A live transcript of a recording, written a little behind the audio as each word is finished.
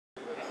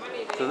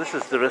So this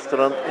is the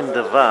restaurant in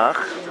De Waag.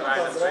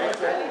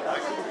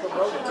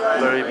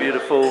 Very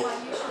beautiful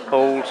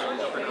old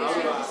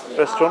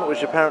restaurant,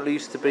 which apparently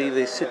used to be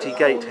the City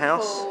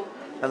Gatehouse,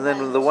 and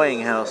then the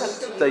weighing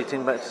house,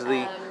 dating back to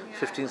the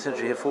 15th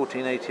century here,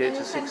 1488 to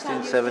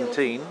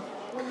 1617.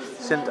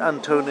 St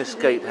Antonis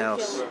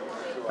Gatehouse.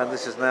 And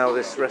this is now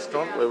this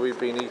restaurant where we've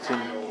been eating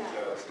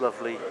this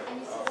lovely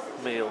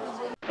meal.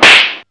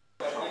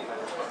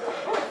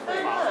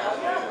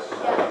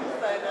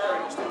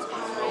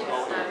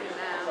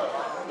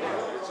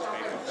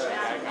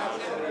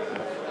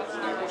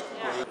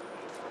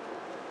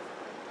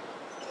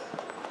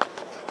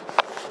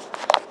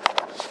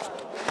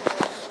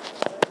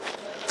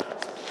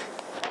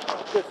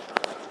 Good.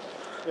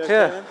 You okay,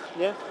 Yeah. then?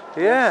 Yeah.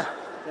 Yeah.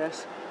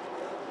 Yes.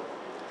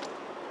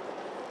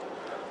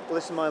 Well,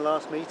 this is my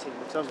last meeting,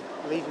 because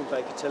I'm leaving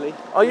Baker Tilly.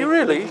 Are you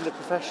really? Leaving the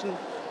profession.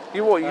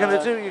 You what? You're going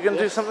to do? You're going to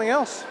do yes. something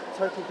else?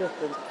 Totally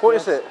different. What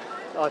is it?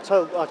 I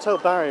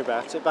told Barry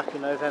about it back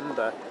in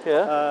November.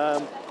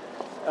 Yeah.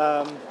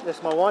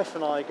 Yes, my wife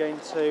and I are going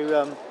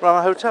to Run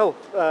a hotel.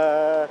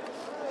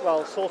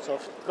 well, sort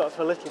of, but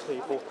for little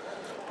people.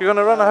 You're going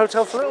to run a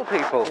hotel for little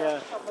people. Yeah.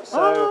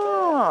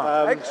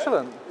 So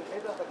excellent.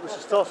 we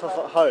should start off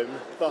at home,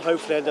 but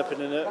hopefully end up in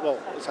well,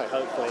 let's say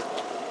hopefully.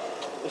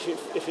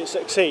 If it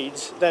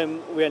succeeds,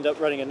 then we end up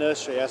running a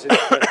nursery, as in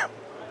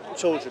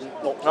children,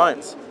 not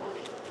plants.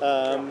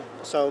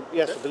 So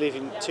yes, we'll be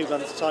leaving 2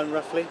 months' time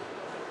roughly.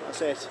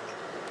 That's it.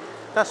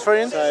 That's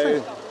very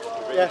interesting.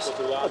 So yes,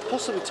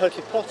 possibly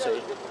totally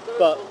potty,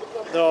 but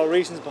there are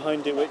reasons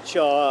behind it which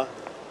are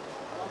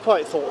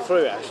quite thought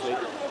through actually.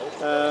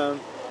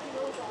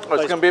 Well,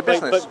 it's going to be a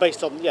business.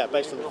 Based on the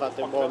fact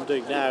that what I'm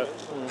doing now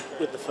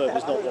with the firm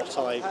is not what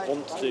I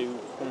want to do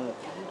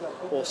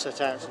or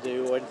set out to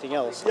do or anything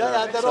else.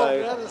 Well,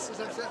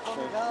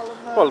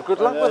 good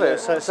luck with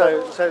it.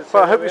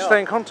 But I hope you stay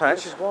in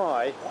contact.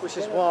 Which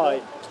is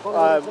why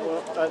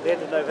at the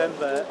end of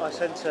November I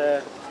sent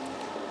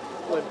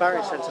when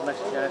Barry sent a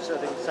message out, I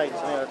think saying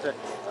to me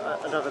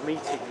at another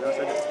meeting,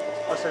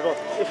 I said, well,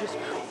 if it's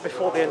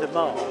before the end of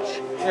March,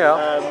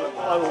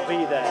 I will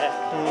be there.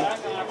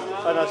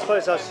 And I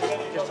suppose I was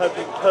just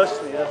hoping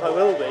personally that I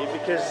will be,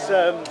 because,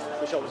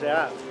 which obviously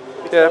I am,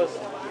 because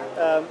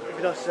it'd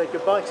be nice to say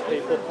goodbye to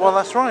people. Well,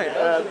 that's right.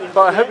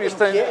 But I hope you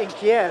stay in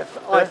Kiev.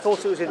 I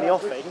thought it was in the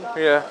offing.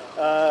 Yeah.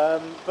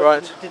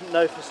 But didn't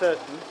know for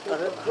certain,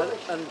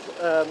 and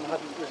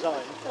hadn't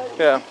resigned.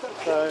 Yeah.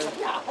 So,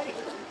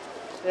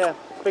 yeah,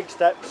 big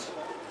steps.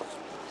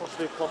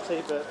 Possibly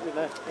potty, but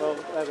well,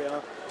 there we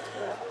are.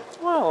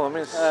 Well, I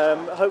mean,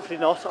 hopefully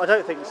not. I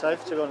don't think so,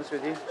 to be honest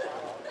with you,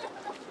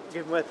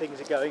 given where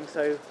things are going.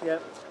 So yeah,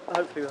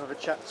 hopefully we'll have a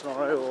chat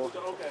tomorrow or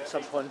at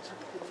some point.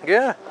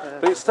 Yeah,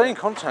 but stay in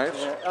contact.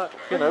 Yeah,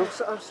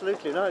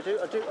 absolutely. No, I do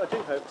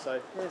hope so.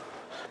 Yeah.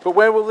 But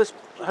where will this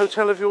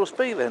hotel of yours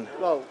be then?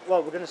 Well,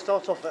 we're going to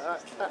start off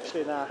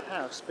actually in our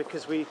house,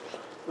 because we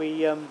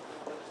had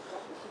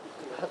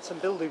some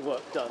building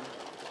work done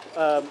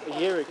a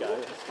year ago,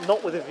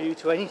 not with a view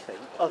to anything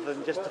other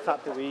than just the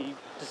fact that we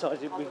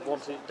decided we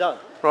wanted it done.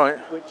 Right.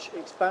 Which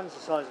expands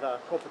the size of our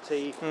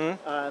property,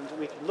 and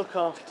we can look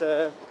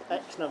after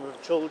X number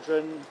of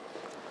children.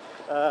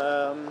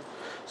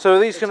 So are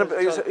these going to?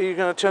 Are you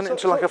going to turn it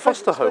into like a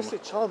foster home? It's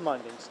basically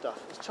childminding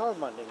stuff. It's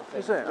childminding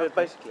things. Is it? Okay.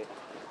 Basically.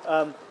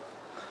 And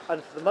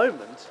for the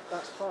moment,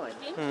 that's fine.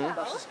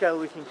 That's the scale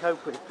we can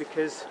cope with,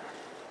 because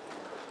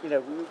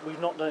we've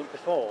not done it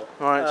before.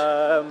 Right.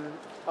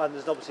 And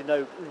there's obviously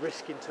no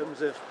risk in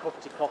terms of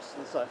property costs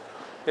and stuff.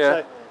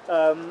 Yeah.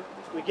 So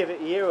we give it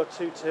a year or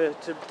two to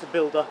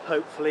build up,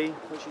 hopefully,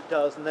 which it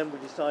does, and then we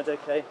decide,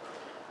 okay,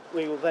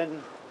 we will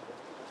then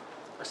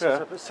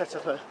set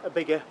up a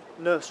bigger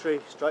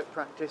nursery stroke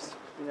practice,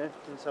 in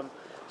some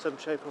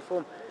shape or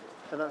form,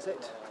 and that's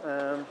it.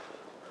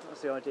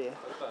 That's the idea.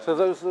 So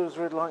those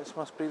red lights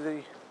must be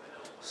the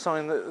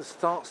sign that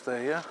starts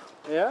there, yeah?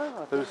 Yeah,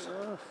 I think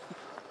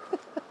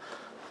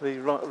the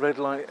red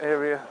light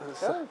area is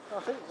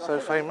so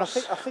famous.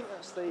 I think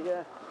that's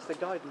the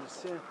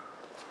guidance, yeah.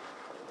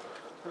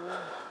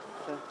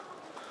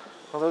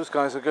 Well, those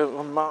guys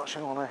are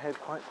marching on ahead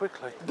quite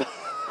quickly.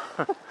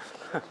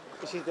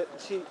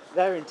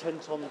 They're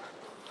intent on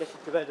getting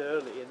to bed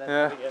early and then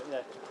having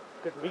a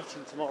good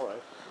meeting tomorrow.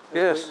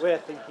 Yes. We're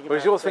thinking.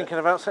 Whereas you're thinking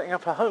about setting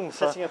up a home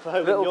for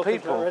little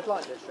people. Red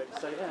light district.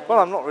 So yeah. Well,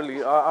 I'm not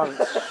really. I'm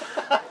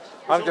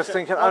just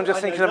thinking. I'm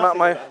just thinking about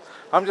my.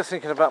 I'm just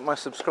thinking about my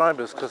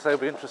subscribers, because they'll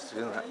be interested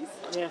in that.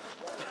 Yeah.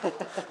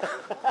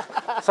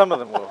 Some of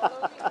them will.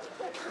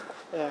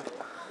 Yeah.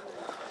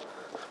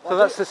 So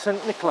that's the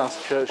St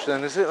Nicholas Church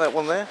then, is it? That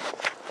one there?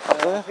 Up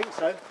there? I think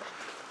so.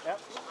 Yep.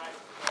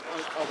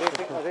 I do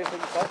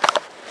think so.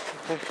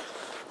 Okay.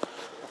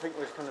 I think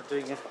we're kind of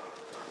doing a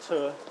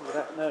tour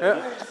without knowing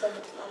it.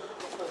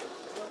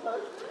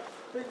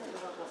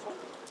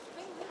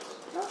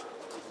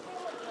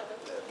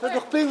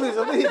 Nog pingels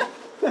of niet?